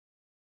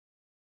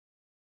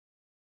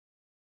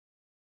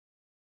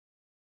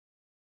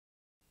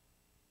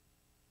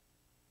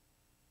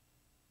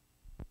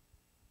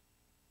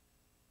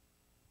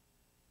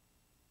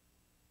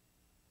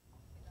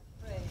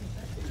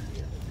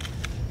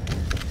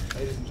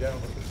Ladies and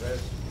gentlemen of the press,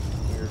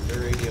 we're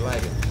very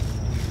delighted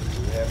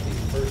to have the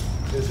first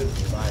visit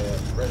by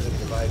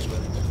President of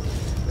Iceland,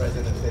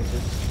 President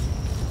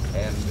Finnbogadottir,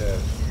 and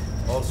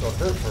also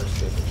her first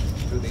visit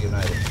to the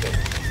United States.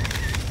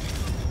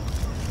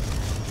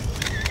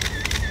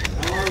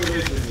 How are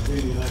relations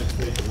between the United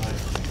States and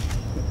Iceland?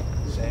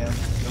 Sam,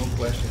 no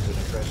questions in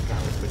a press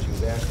conference, but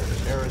you've asked an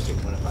embarrassing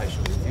one if I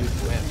should refuse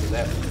to answer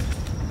that one.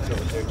 So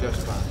they're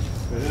just fine.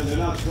 But they're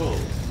not cold.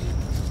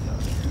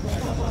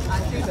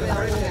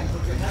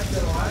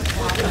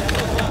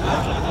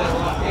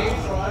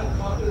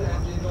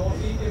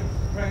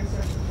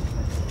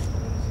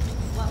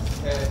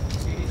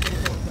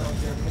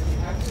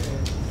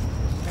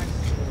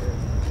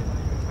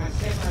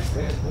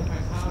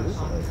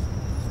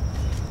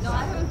 No,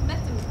 I haven't met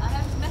him. I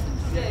haven't met him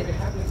today.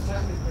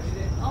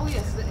 Oh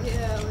yes, this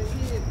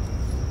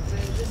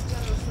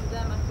general from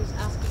Denmark was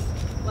asking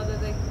whether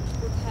they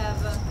could have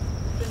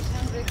Prince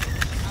Henrik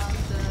and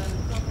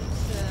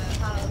Prince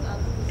Harald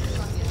and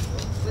Sonja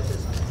with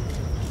us on it.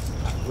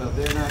 Well,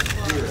 they're not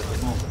here at the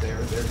moment. They're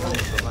going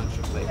for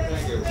luncheon later.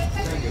 Thank you.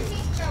 Thank you.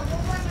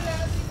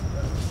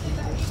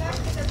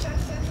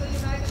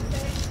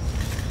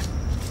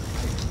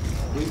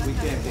 We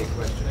can't take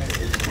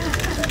questions.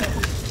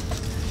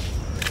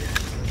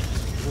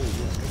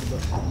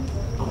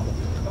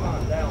 Come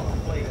on down,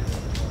 please.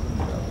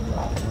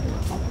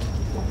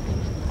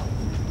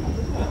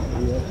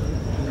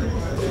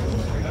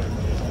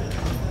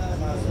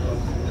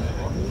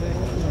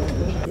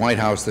 White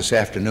House this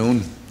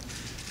afternoon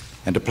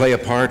and to play a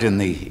part in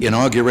the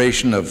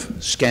inauguration of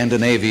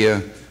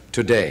Scandinavia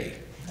Today,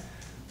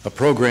 a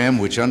program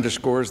which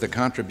underscores the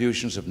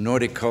contributions of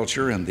Nordic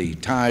culture and the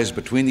ties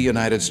between the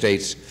United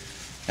States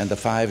and the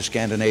 5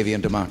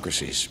 Scandinavian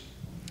democracies.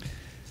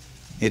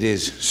 It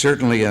is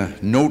certainly a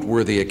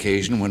noteworthy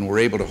occasion when we're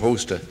able to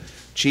host a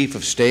chief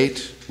of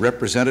state,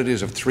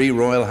 representatives of 3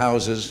 royal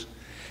houses,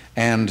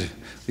 and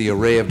the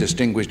array of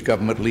distinguished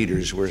government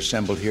leaders who are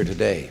assembled here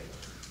today.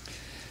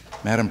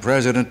 Madam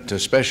President, a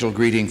special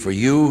greeting for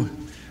you.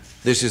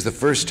 This is the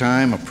first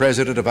time a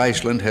president of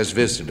Iceland has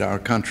visited our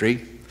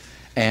country,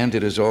 and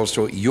it is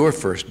also your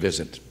first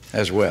visit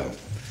as well.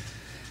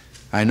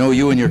 I know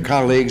you and your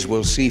colleagues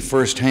will see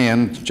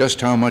firsthand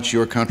just how much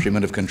your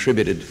countrymen have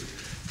contributed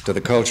to the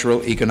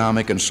cultural,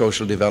 economic, and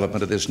social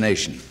development of this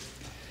nation.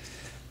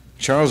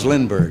 Charles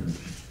Lindbergh,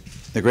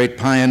 the great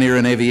pioneer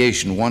in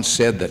aviation, once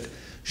said that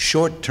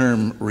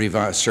short-term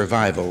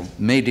survival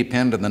may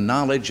depend on the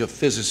knowledge of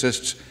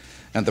physicists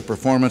and the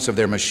performance of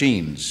their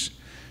machines,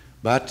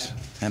 but,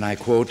 and I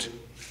quote,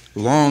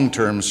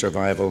 long-term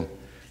survival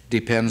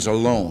depends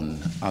alone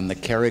on the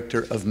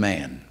character of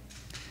man.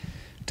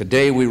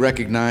 Today we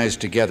recognize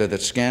together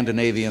that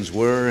Scandinavians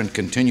were and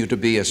continue to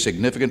be a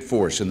significant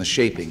force in the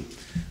shaping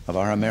of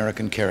our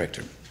American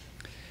character.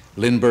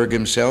 Lindbergh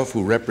himself,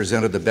 who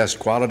represented the best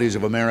qualities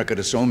of America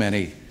to so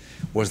many,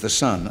 was the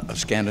son of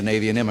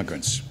Scandinavian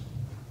immigrants.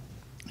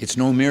 It's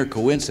no mere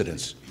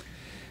coincidence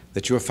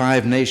that your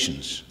 5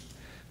 nations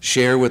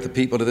share with the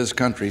people of this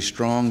country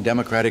strong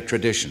democratic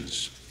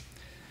traditions.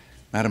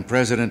 Madam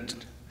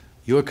President,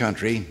 your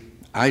country,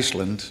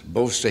 Iceland,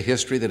 boasts a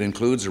history that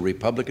includes a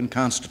republican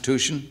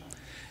constitution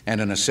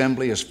and an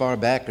assembly as far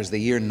back as the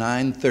year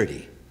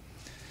 930.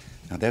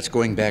 Now that's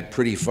going back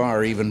pretty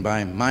far even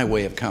by my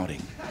way of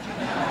counting.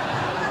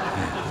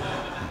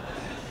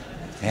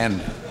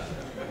 And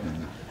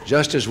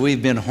just as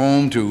we've been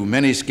home to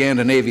many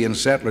Scandinavian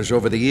settlers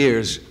over the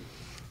years,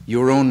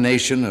 your own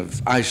nation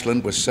of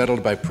Iceland was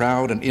settled by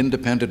proud and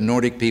independent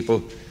Nordic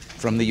people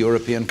from the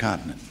European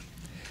continent.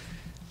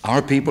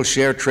 Our people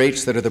share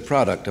traits that are the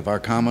product of our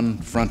common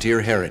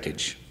frontier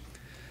heritage.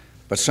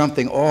 But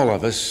something all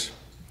of us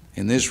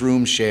in this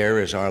room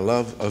share is our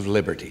love of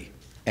liberty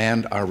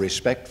and our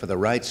respect for the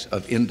rights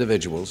of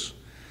individuals,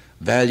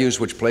 values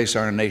which place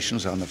our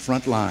nations on the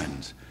front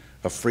lines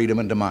of freedom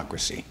and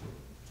democracy.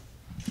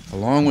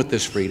 Along with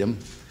this freedom,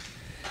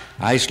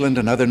 Iceland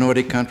and other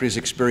Nordic countries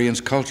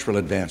experience cultural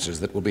advances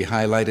that will be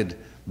highlighted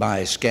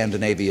by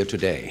Scandinavia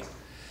Today.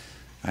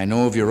 I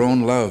know of your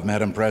own love,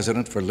 Madam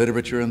President, for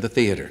literature and the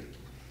theater,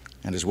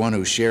 and as one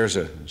who shares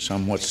a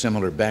somewhat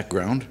similar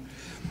background,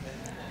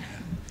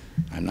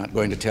 I'm not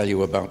going to tell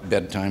you about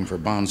Bedtime for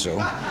Bonzo.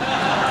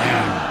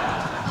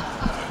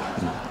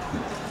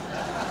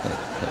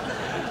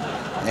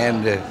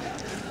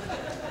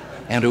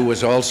 And who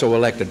was also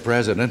elected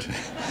president.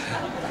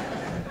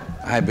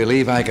 I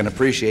believe I can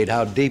appreciate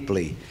how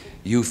deeply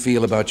you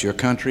feel about your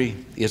country,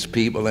 its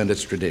people, and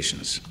its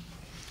traditions.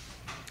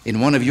 In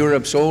one of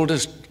Europe's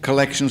oldest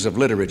collections of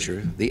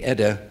literature, the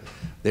Edda,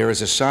 there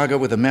is a saga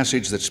with a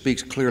message that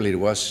speaks clearly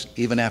to us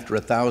even after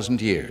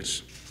 1,000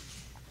 years.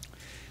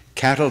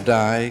 Cattle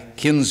die,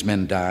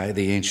 kinsmen die,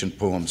 the ancient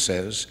poem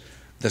says,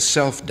 the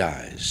self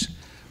dies,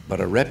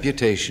 but a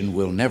reputation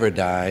will never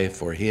die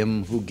for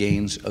him who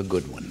gains a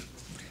good one.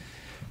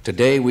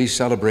 Today we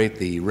celebrate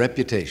the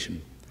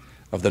reputation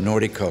of the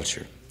Nordic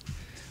culture.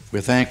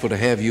 We're thankful to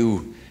have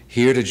you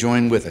here to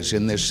join with us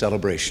in this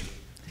celebration.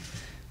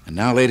 And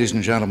now, ladies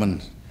and gentlemen,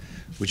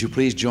 would you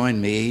please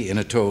join me in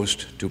a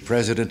toast to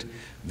President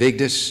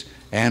Vigdis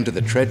and to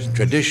the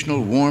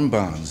traditional warm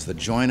bonds that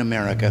join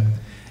America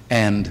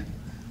and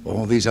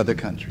all these other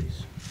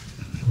countries.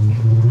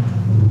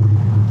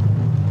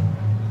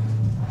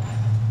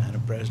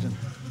 Madam President.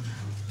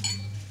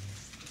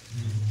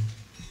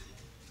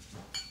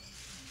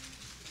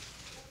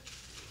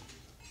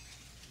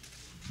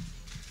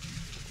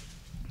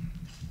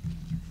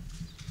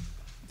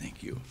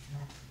 Thank you.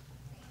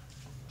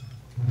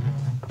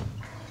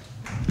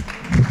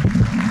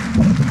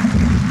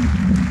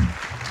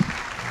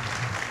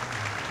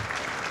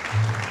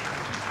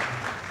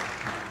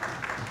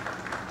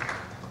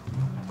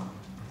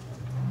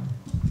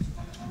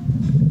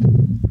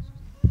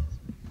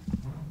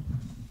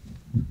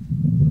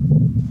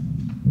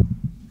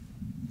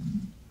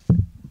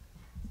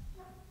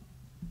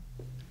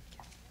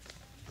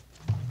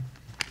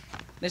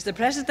 Mr.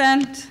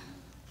 President,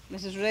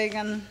 Mrs.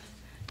 Reagan,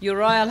 Your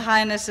Royal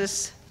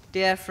Highnesses,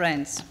 dear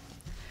friends.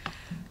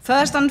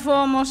 First and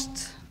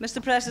foremost,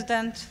 Mr.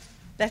 President,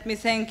 let me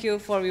thank you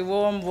for your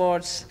warm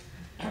words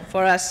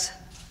for us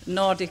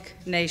Nordic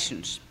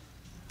nations.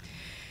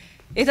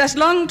 It has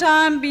long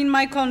time been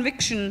my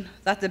conviction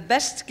that the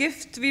best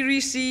gift we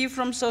receive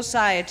from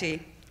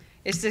society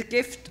is the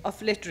gift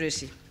of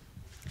literacy.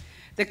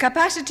 The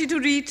capacity to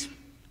read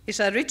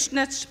is a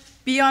richness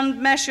beyond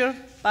measure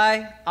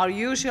by our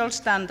usual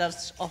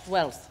standards of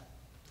wealth.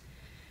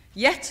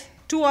 Yet,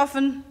 too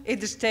often,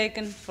 it is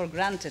taken for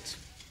granted.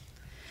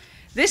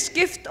 This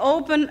gift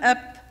opens up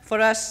for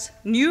us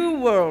new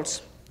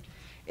worlds.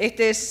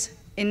 It is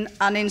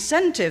an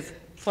incentive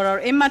for our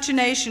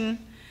imagination,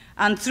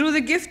 and through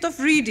the gift of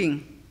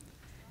reading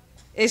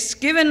is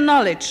given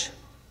knowledge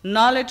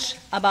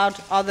about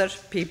other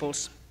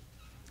peoples.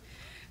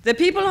 The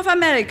people of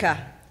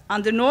America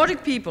and the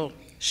Nordic people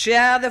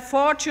share the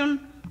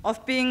fortune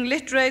of being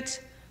literate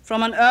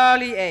from an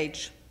early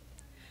age.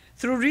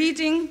 Through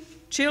reading,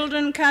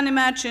 children can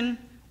imagine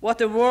what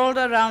the world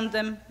around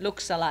them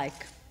looks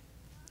alike.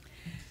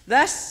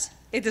 Thus,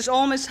 it is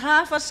almost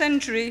half a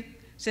century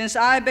since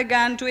I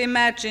began to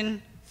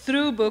imagine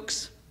through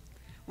books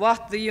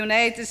what the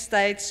United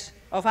States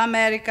of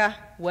America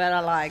were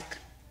alike.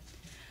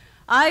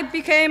 I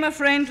became a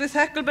friend with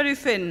Huckleberry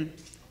Finn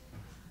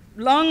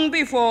long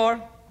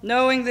before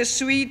knowing the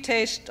sweet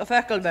taste of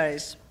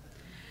huckleberries.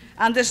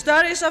 And the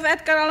stories of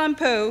Edgar Allan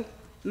Poe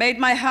made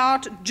my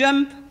heart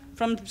jump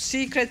from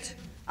secret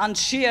and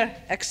sheer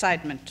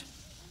excitement.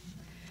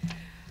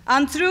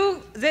 And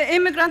through the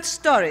immigrant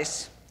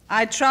stories,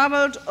 I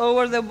traveled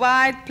over the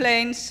wide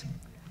plains,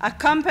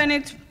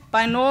 accompanied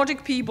by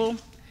Nordic people.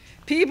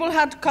 People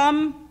had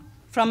come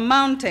from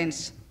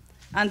mountains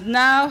and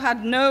now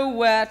had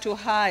nowhere to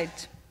hide,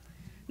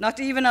 not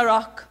even a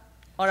rock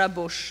or a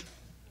bush.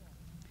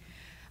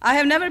 I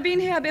have never been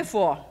here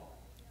before,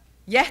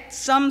 yet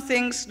some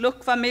things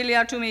look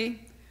familiar to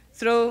me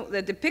through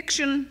the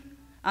depiction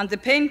and the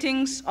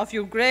paintings of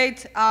you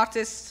great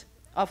artists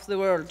of the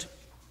world.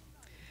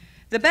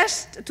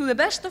 To the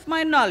best of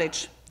my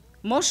knowledge,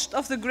 most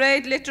of the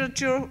great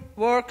literature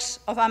works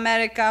of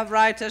America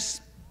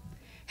writers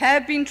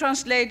have been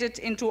translated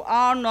into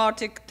our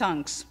Nordic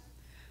tongues,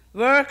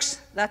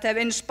 works that have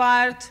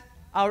inspired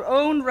our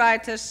own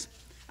writers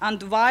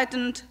and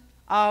widened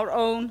our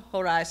horizons.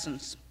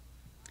 horizons.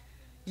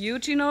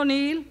 Eugene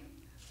O'Neill,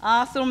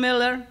 Arthur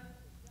Miller,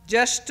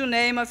 just to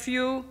name a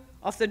few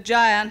of the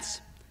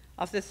giants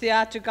of the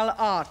theatrical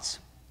arts,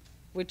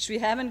 which we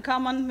have in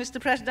common, Mr.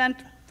 President,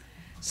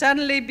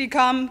 suddenly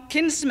become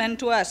kinsmen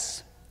to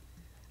us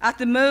at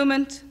the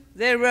moment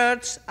their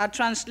words are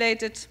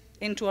translated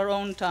into our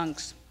own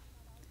tongues.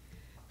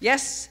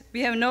 Yes,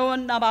 we have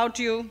known about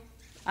you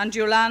and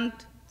your land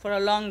for a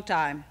long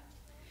time.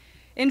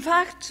 In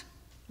fact,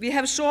 we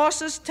have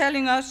sources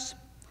telling us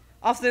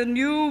of the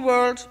new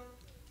world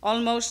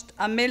almost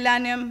a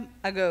millennium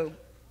ago.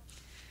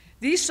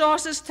 These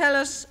sources tell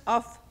us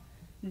of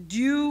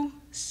dew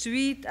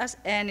sweet as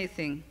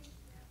anything,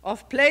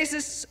 of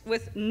places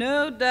with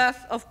no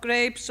dearth of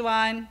grapes,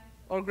 wine,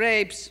 or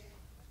grapes.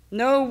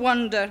 No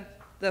wonder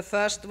the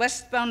first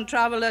westbound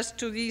travelers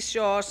to these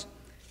shores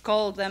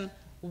called them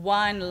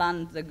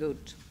Wineland the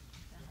Good.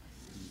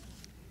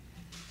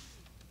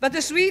 But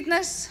the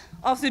sweetness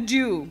of the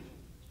dew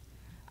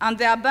and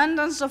the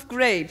abundance of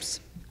grapes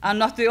are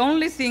not the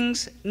only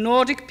things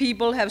Nordic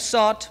people have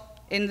sought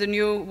in the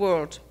New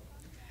World.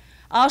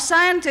 Our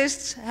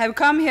scientists have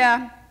come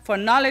here for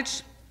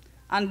knowledge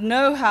and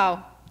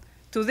know-how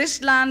to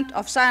this land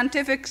of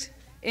scientific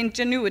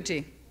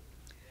ingenuity,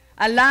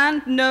 a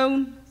land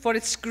known for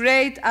its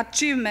great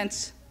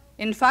achievements,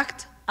 in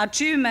fact,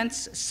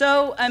 achievements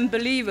so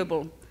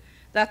unbelievable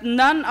that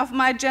none of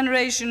my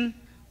generation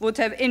would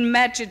have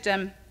imagined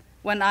them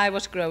when I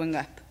was growing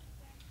up.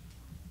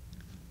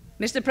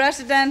 Mr.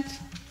 President,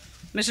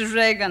 Mrs.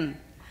 Reagan,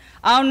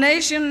 our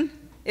nation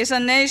is a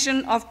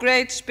nation of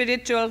great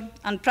spiritual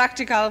and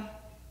practical,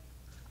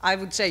 I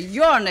would say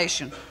your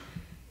nation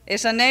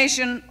is a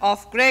nation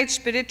of great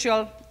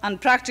spiritual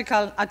and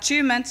practical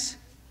achievements,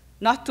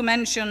 not to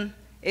mention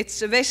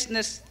its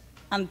vastness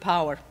and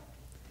power.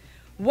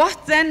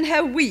 What then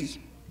have we,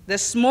 the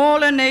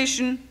smaller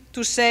nation,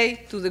 to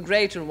say to the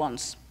greater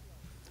ones?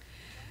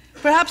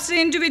 Perhaps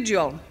the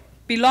individual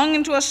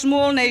belonging to a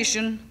small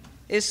nation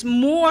is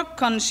more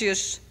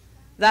conscious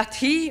that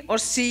he or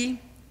she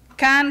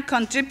can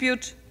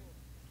contribute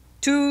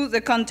to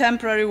the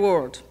contemporary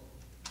world.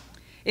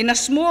 In a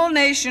small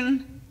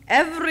nation,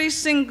 every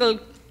single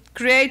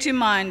creative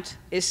mind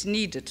is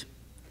needed.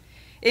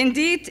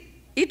 Indeed,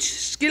 each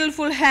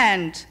skillful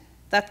hand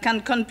that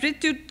can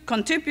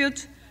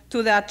contribute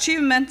to the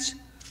achievement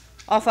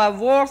of a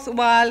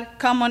worthwhile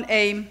common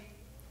aim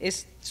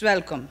is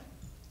welcome.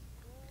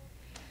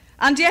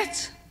 And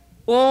yet,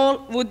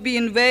 all would be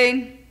in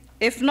vain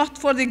if not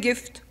for the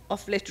gift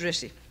of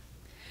literacy,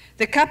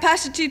 the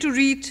capacity to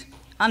read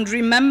and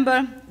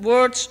remember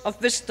words of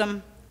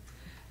wisdom,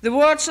 the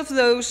words of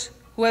those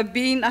who have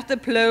been at the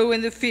plow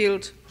in the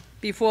field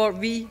before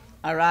we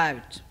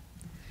arrived.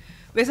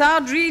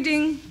 Without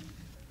reading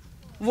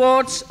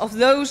words of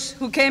those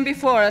who came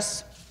before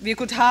us, we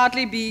could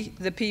hardly be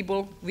the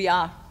people we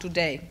are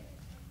today.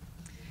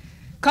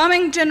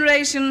 Coming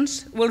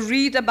generations will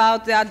read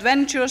about the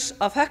adventures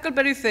of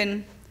Huckleberry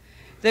Finn.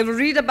 They will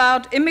read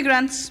about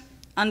immigrants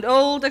and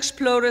old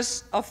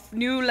explorers of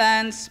new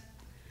lands,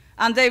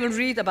 and they will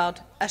read about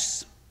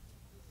us.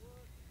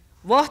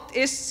 What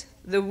is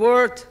the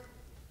word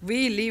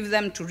we leave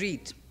them to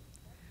read?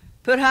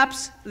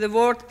 Perhaps the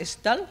word is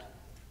dull,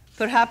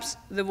 perhaps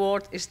the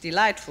word is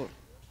delightful,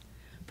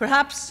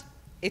 perhaps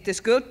it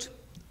is good,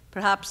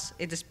 perhaps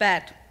it is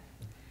bad.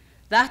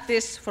 That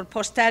is for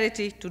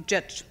posterity to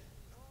judge.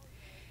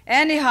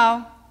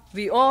 Anyhow,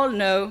 we all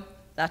know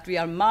that we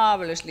are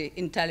marvelously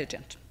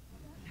intelligent.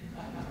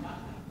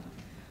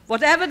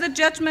 Whatever the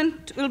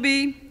judgment will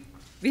be,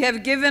 we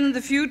have given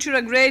the future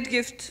a great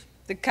gift,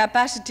 the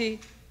capacity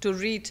to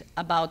read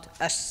about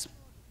us.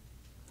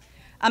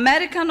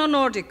 American or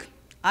Nordic,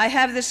 I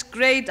have this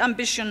great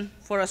ambition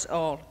for us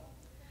all.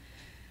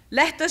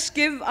 Let us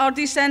give our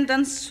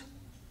descendants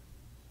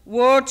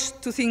words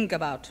to think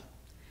about,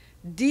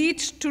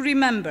 deeds to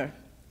remember,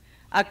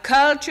 a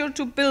culture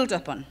to build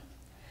upon.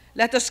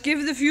 Let us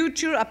give the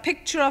future a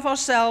picture of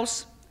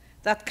ourselves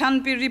that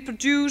can be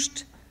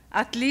reproduced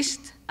at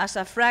least as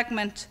a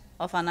fragment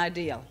of an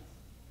ideal.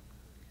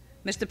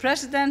 Mr.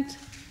 President,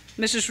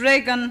 Mrs.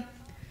 Reagan,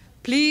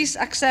 please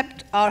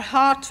accept our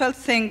heartfelt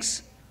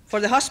thanks for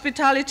the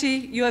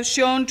hospitality you have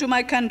shown to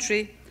my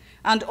country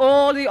and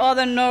all the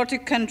other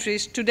Nordic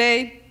countries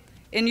today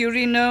in your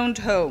renowned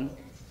home.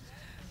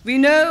 We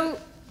know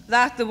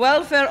that the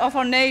welfare of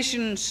our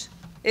nations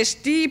is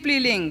deeply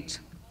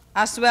linked,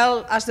 as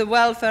well as the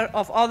welfare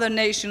of other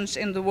nations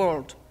in the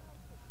world.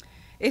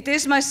 It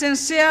is my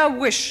sincere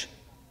wish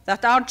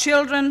that our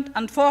children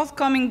and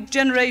forthcoming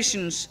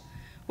generations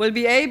will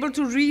be able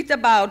to read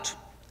about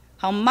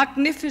how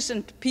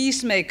magnificent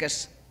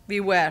peacemakers we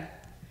were,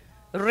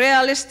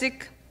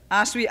 realistic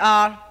as we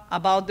are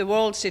about the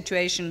world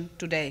situation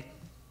today.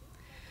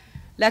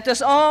 Let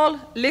us all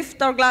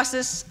lift our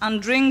glasses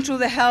and drink to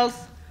the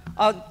health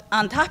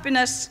and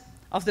happiness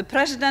of the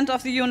President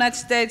of the United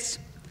States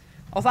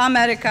of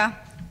America,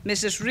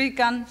 Mrs.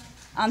 Reagan,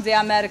 and the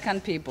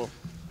American people.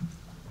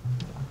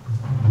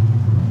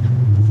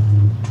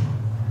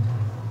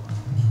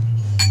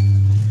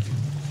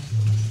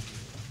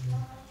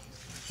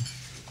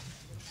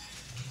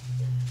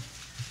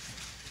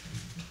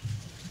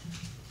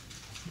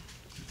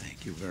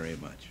 Thank you very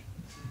much.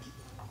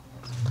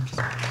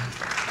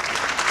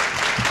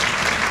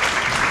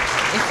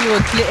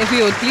 If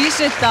you would please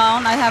sit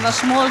down, I have a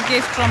small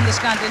gift from the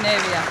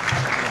Scandinavia.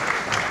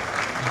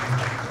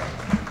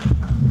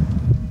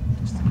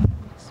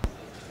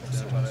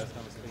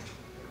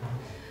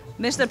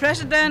 Mr.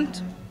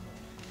 President,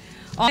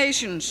 of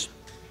nations,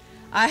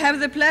 I have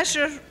the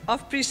pleasure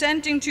of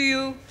presenting to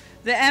you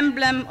the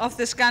emblem of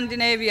the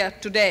Scandinavia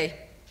today,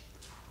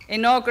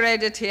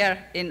 inaugurated here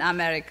in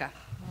America.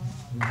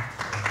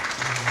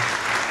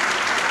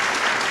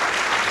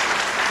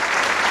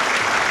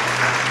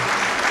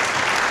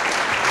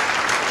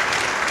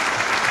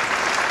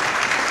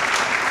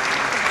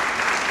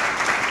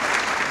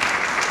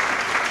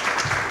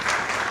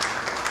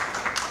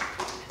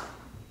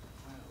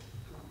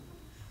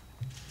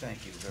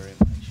 Thank you very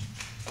much.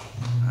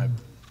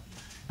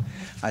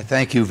 I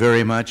thank you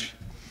very much,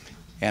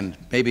 and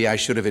maybe I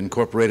should have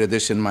incorporated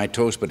this in my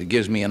toast, but it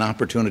gives me an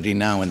opportunity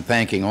now in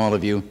thanking all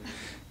of you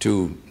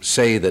to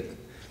say that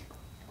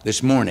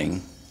this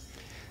morning,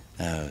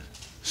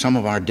 some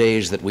of our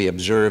days that we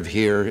observe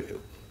here,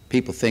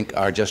 people think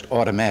are just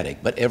automatic,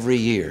 but every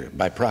year,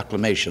 by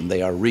proclamation,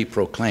 they are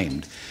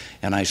reproclaimed.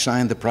 And I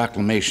signed the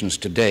proclamations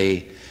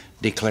today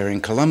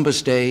declaring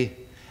Columbus Day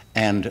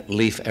and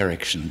Leif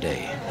Erikson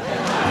Day.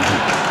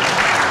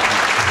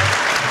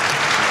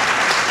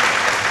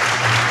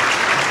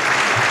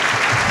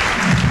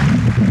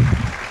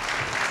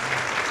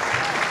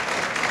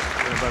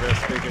 Everybody else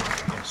speaking?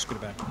 Yeah, scoot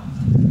it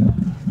back.